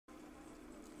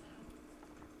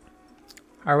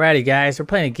Alrighty, guys, we're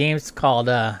playing a game called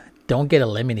Don't Get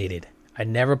Eliminated. I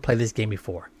never played this game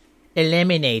before.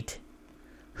 Eliminate.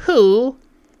 Who?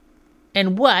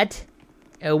 And what?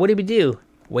 What do we do?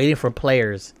 Waiting for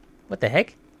players. What the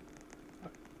heck?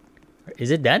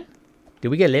 Is it done? Did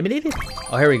we get eliminated?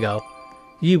 Oh, here we go.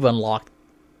 You've unlocked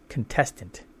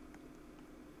contestant.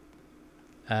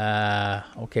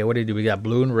 Okay, what did we do? We got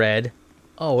blue and red.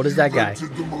 Oh, what is that guy? You've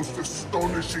entered the most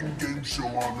astonishing game show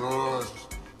on Earth.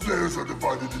 Players are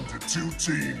divided into two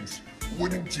teams.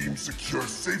 Winning teams secure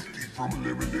safety from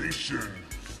elimination.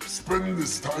 Spend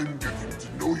this time getting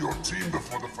to know your team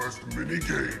before the first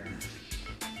minigame.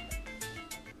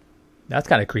 That's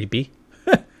kind of creepy.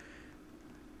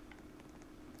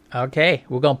 Okay,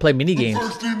 we're gonna play minigames. The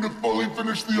first team to fully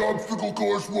finish the obstacle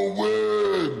course will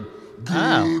win.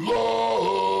 Good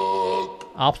luck.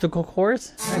 Obstacle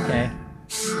course? Okay.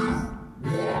 2,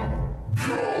 1,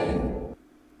 go.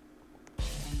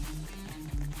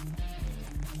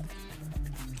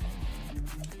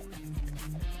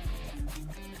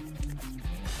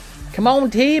 Come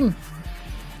on, team.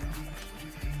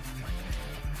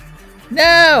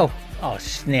 No! Oh,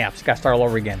 snaps. Gotta start all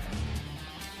over again.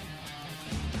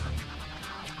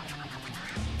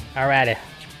 Alrighty.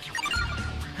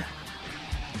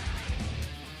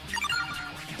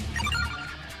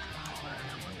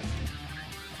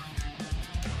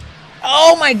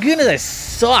 Oh my goodness, I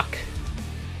suck.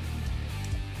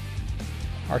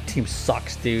 Our team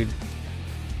sucks, dude.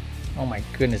 Oh my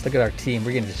goodness, look at our team.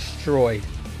 We're getting destroyed.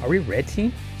 Are we red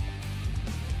team?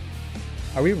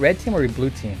 Are we red team or are we blue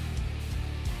team?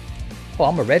 Oh,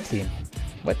 I'm a red team.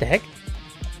 What the heck?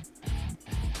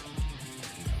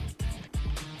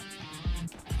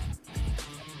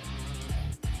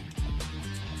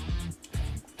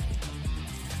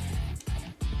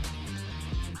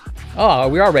 Oh,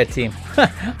 we are red team. I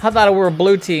thought we were a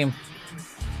blue team.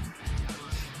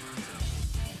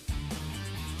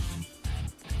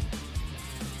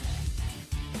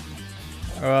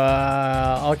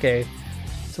 Okay.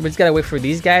 So we just gotta wait for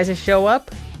these guys to show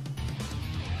up.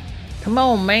 Come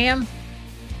on, man.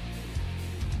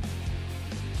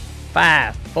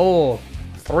 5, 4,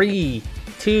 3,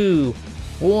 2,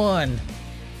 1.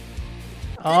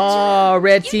 Oh,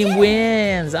 red team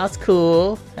wins. That's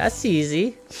cool. That's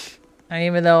easy. And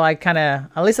even though I kind of,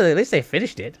 at least they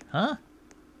finished it, huh?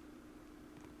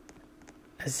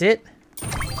 That's it.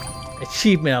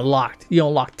 Achievement unlocked. You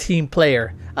unlock team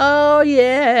player. Oh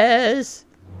yes.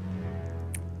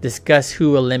 Discuss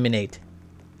who eliminate.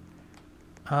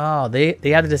 Oh, they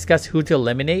have to discuss who to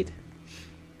eliminate.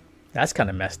 That's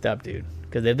kind of messed up, dude.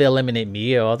 Because if they eliminate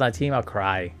me or that team, I'll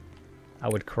cry. I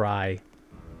would cry.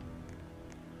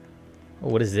 Oh,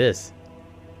 what is this?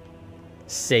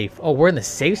 Safe. Oh, we're in the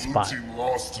safe spot. Blue team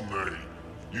lost tonight.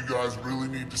 You guys really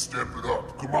need to step it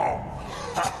up. Come on.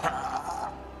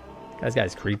 That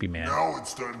guy's creepy, man. Now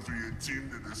it's time for your team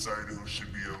to decide who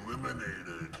should be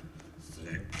eliminated.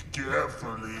 Think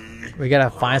carefully. We gotta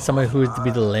find someone who's to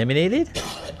be eliminated?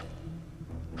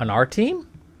 On our team?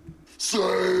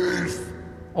 Safe.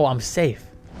 Oh, I'm safe.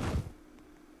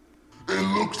 It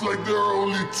looks like there are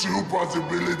only 2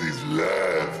 possibilities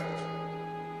left.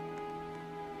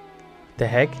 The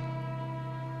heck?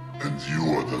 And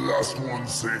you are the last one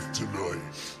safe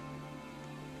tonight.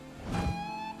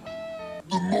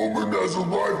 The moment has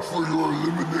arrived for your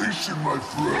elimination, my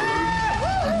friend.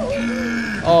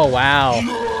 Indeed. Oh, wow.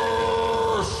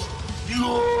 Yes!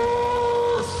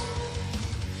 Yes!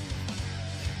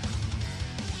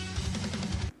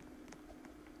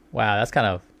 Wow, that's kind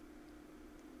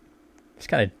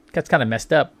of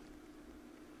messed up.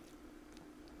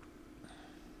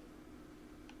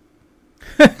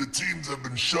 The teams have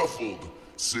been shuffled.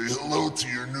 Say hello to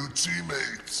your new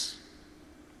teammates.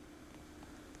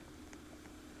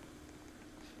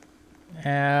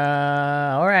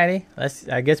 Alrighty.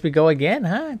 I guess we go again,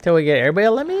 huh? Until we get everybody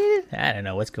eliminated? I don't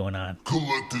know what's going on.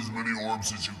 Collect as many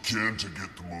orbs as you can to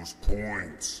get the most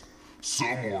points.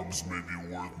 Some orbs may be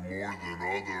worth more than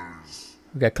others.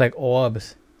 We gotta collect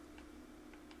orbs.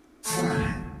 3,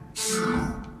 2,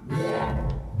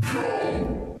 1,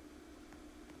 go!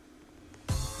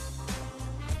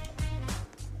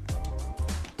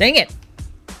 Dang it!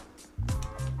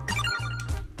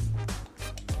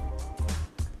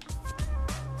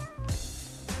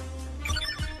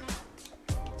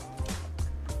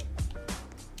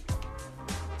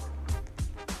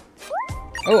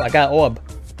 Oh, I got an orb.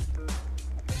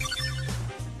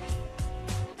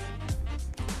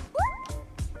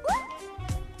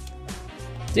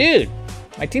 Dude,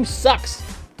 my team sucks.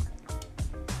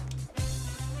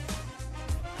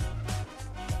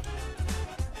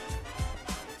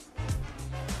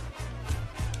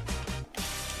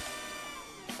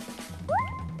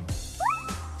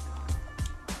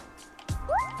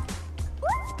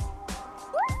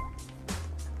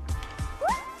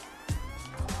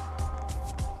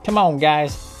 Come on,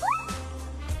 guys.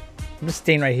 I'm just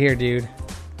staying right here, dude.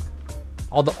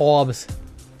 All the orbs.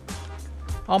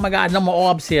 Oh my god, no more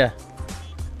orbs here.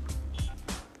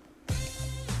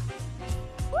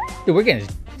 Dude, we're getting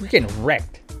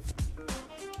wrecked.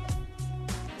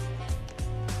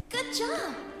 Good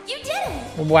job. You did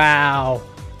it. Wow.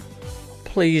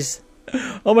 Please.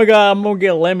 Oh my god, I'm gonna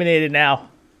get eliminated now.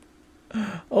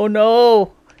 Oh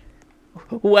no.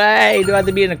 Why do I have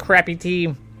to be in a crappy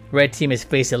team? Red team is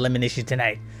facing elimination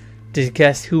tonight.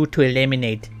 Discuss who to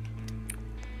eliminate.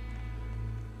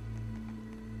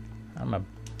 I'm not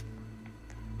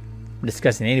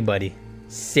discussing anybody.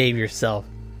 Save yourself.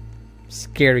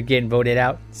 Scared of getting voted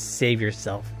out? Save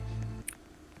yourself.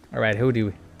 Alright, who do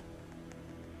we...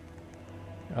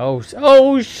 Oh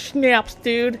snaps,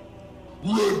 dude.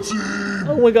 Red team!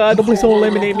 Oh my god, please don't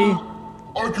eliminate me.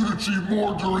 I can achieve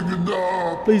more during a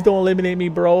nap. Please don't eliminate me,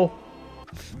 bro.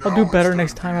 I'll do better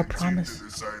next time, I promise.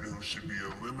 Decide who should be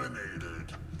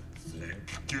eliminated. Think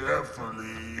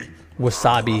carefully.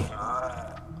 Wasabi.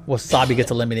 Wasabi gets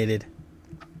eliminated.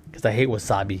 Because I hate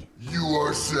wasabi. You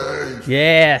are safe.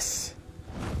 Yes.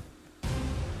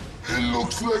 It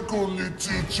looks like only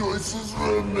 2 choices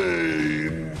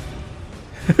remain.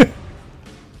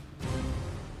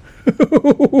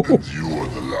 And you are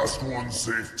the last one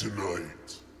safe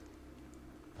tonight.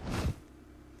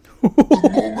 The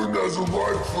moment has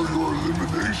arrived for your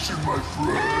elimination, my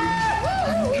friend.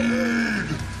 Indeed.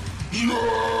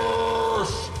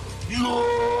 Yes!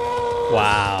 Yes!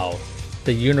 Wow.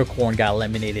 The unicorn got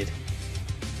eliminated.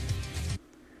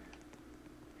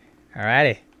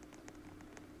 Alrighty.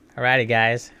 Alrighty,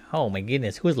 guys. Oh my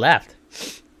goodness. Who's left?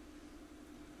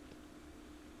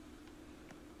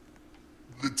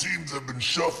 The teams have been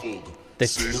shuffled.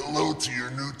 Say hello to your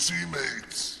new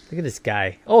teammates. Look at this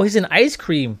guy. Oh, he's an ice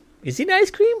cream. Is he an ice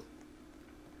cream?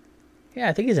 Yeah,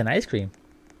 I think he's an ice cream.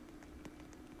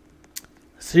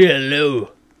 Say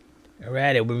hello.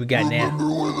 Alrighty, what we got now? Remember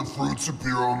where the fruits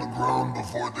appear on the ground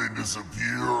before they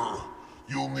disappear.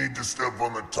 You'll need to step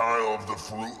on the tile of the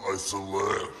fruit I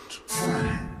select. 3,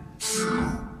 2,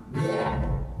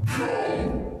 1,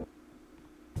 go.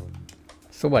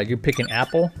 So what, you pick an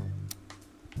apple?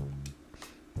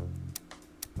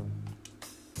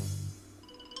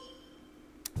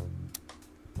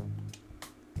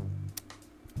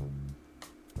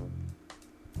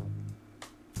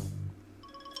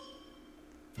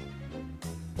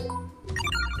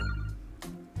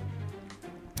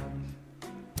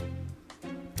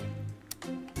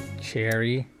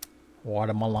 Cherry,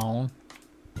 watermelon.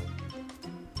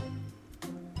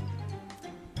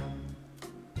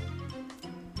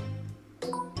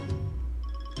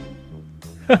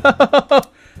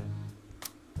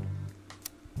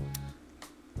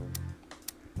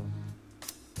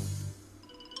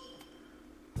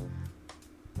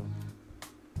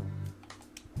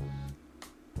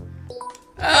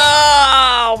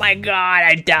 Oh my god,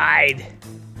 I died.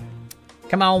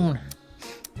 Come on.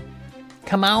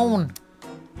 Come on.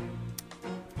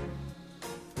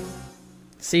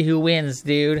 See who wins,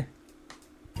 dude.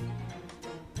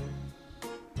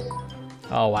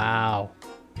 Oh, wow.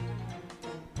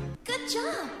 Good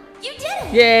job. You did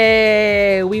it.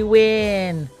 Yay, we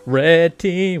win. Red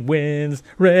team wins.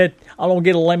 Red. I don't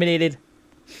get eliminated.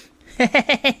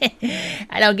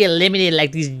 I don't get eliminated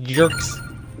like these jerks.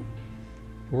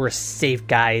 We're safe,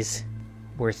 guys.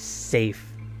 We're safe.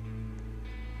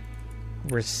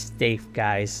 We're safe,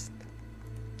 guys.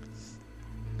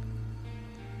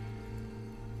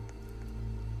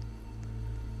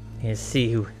 Let's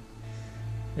see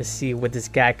what this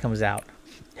guy comes out.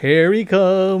 Here he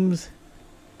comes.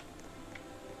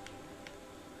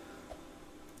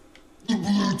 The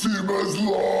blue team has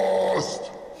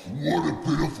lost. What a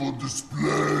pitiful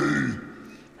display.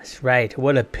 That's right.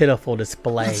 What a pitiful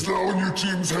display. It's now in your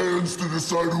team's hands to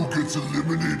decide who gets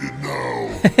eliminated now.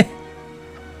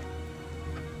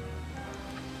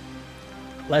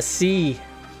 Let's see.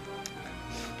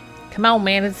 Come on,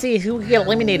 man. Let's see who can get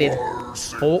eliminated.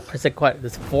 Four? Is it quite?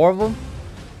 There's 4 of them?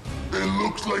 It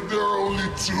looks like there are only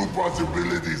 2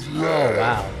 possibilities Oh, left.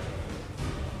 wow.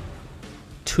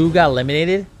 2 got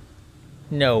eliminated?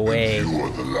 No way. And you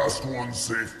are the last one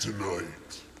safe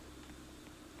tonight.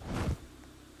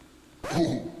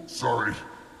 Oh, sorry.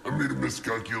 I made a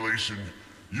miscalculation.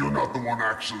 You're not the one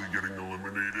actually getting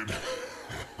eliminated.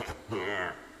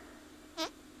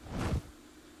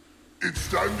 It's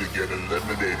time to get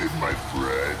eliminated, my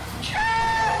friend.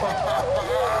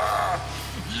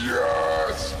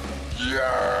 Yes!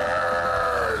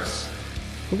 Yes!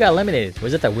 Who got eliminated?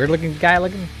 Was it that weird looking guy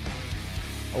looking?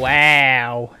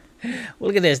 Wow.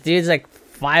 Look at this, dude. There's like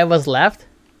 5 of us left.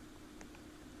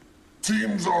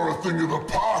 Teams are a thing of the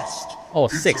past. Oh,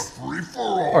 it's 6. a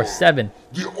free-for-all. Or 7.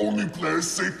 The only players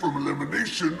safe from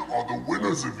elimination are the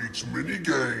winners of each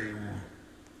mini-game.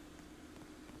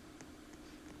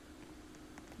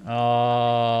 We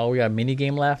got a mini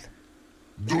game left.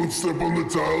 Don't step on the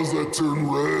tiles that turn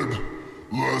red.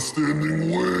 Last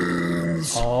standing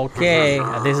wins. Okay,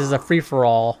 this is a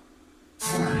free-for-all.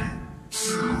 3,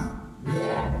 2,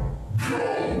 1,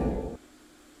 go.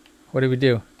 What do we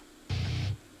do?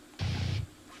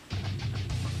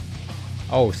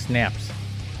 Oh, snaps.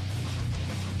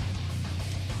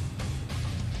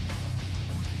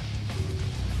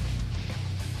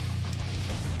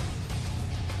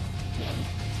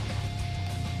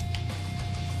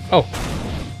 Oh.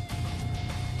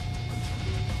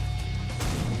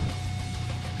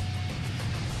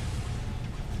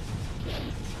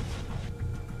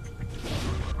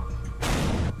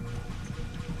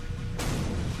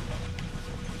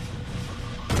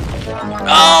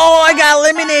 Oh, I got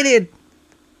eliminated.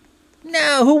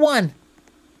 No, who won?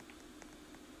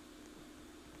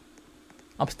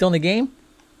 I'm still in the game?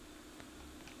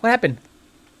 What happened?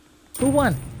 Who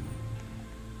won?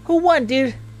 Who won,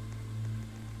 dude?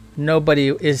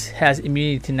 Nobody has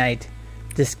immunity tonight.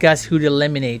 Discuss who to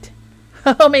eliminate.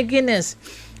 Oh my goodness.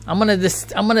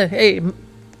 Hey.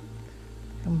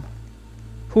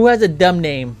 Who has a dumb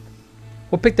name?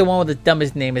 We'll pick the one with the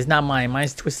dumbest name. It's not mine.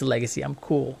 Mine's Twisted Legacy. I'm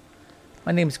cool.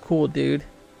 My name's cool, dude.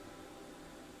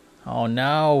 Oh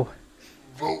no.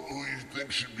 Vote who you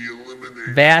think should be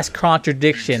eliminated. Vast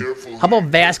contradiction. How about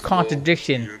vast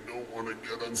contradiction? You don't want to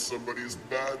get on somebody's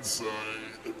bad side.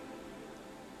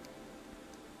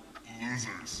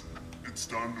 Losers, it's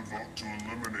time to vote to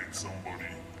eliminate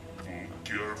somebody. Vote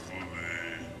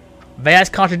carefully.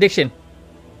 Vast contradiction.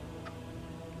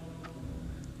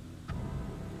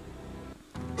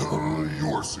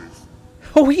 You're safe.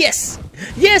 Oh yes!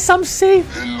 Yes, I'm safe!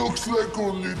 It looks like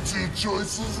only 2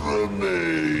 choices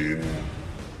remain.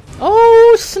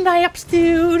 Oh, snaps,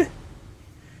 dude!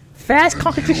 Vast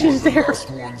contradiction is You are the there. last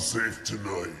one safe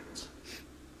tonight.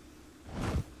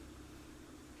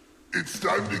 It's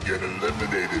time to get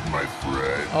eliminated, my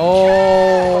friend.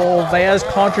 Oh, vast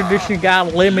contradiction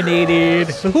got eliminated.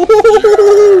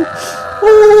 Ooh,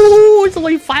 it's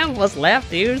only 5 of us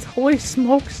left, dude. Holy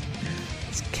smokes.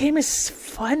 This game is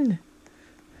fun.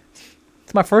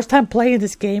 It's my first time playing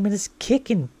this game and it's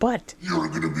kicking butt. You're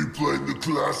gonna be playing the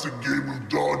classic game of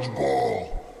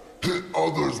dodgeball. Hit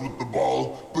others with the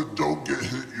ball, but don't get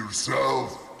hit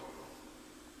yourself.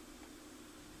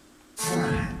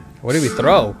 What do we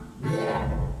throw?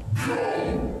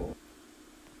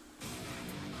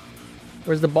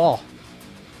 Where's the ball?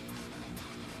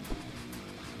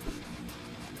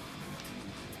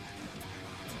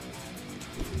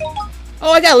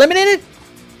 Oh, I got eliminated?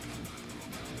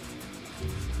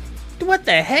 What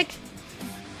the heck?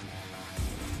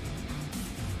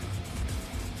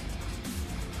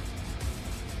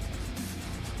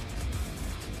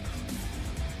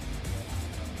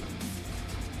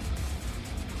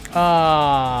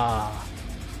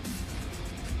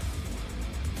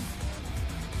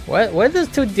 What are those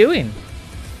two doing?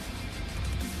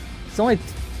 It's only...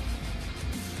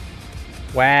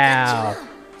 Wow.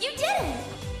 You did it!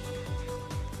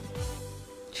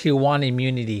 She won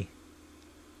immunity.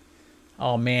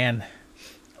 Oh man.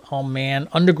 Oh man.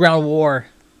 Underground war.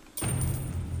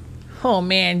 Oh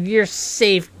man, you're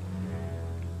safe.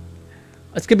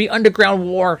 It's gonna be underground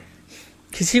war.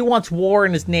 Cause he wants war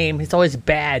in his name. It's always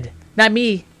bad. Not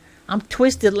me. I'm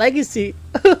Twisted Legacy.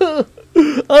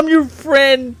 I'm your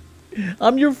friend.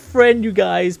 I'm your friend, you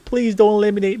guys. Please don't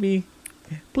eliminate me.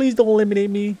 Please don't eliminate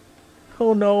me.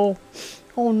 Oh no.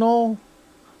 Oh no.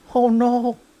 Oh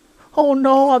no. Oh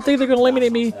no. I think they're gonna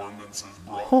eliminate me.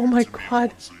 Oh my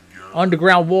god.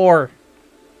 Underground war.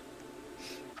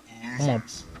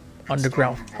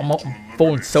 Underground. I'm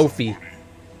phoning Sophie.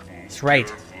 That's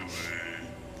right.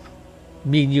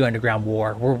 Me and you, underground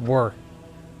war. We're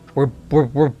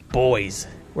boys.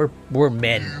 We're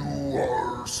men. You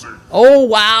are safe. Oh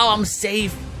wow, I'm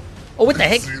safe. Oh, what the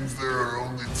heck? Seems there are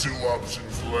only 2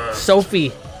 options left.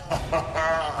 Sophie.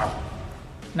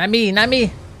 Not me, not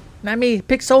me. Not me.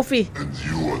 Pick Sophie. And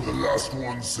you are the last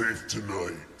one safe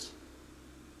tonight.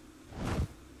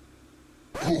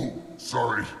 Oh,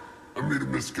 sorry. I made a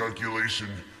miscalculation.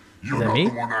 You're that not me?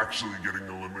 the one actually getting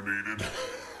eliminated.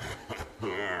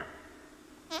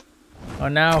 Oh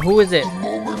now, who is it? The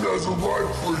moment has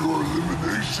arrived for your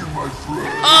elimination, my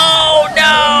friend. Oh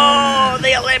no!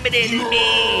 They eliminated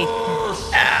me!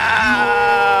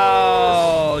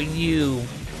 Oh, you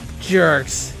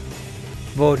jerks.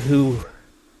 Vote who?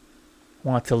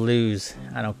 want to lose.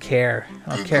 I don't care.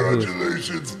 I don't care who.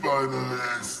 Congratulations,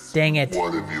 finalists. Dang it.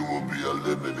 One of you will be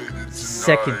eliminated tonight.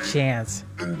 Second chance.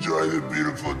 Enjoy the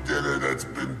beautiful dinner that's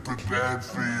been prepared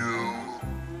for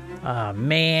you. Oh,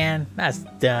 man. That's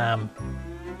dumb.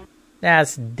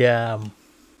 That's dumb.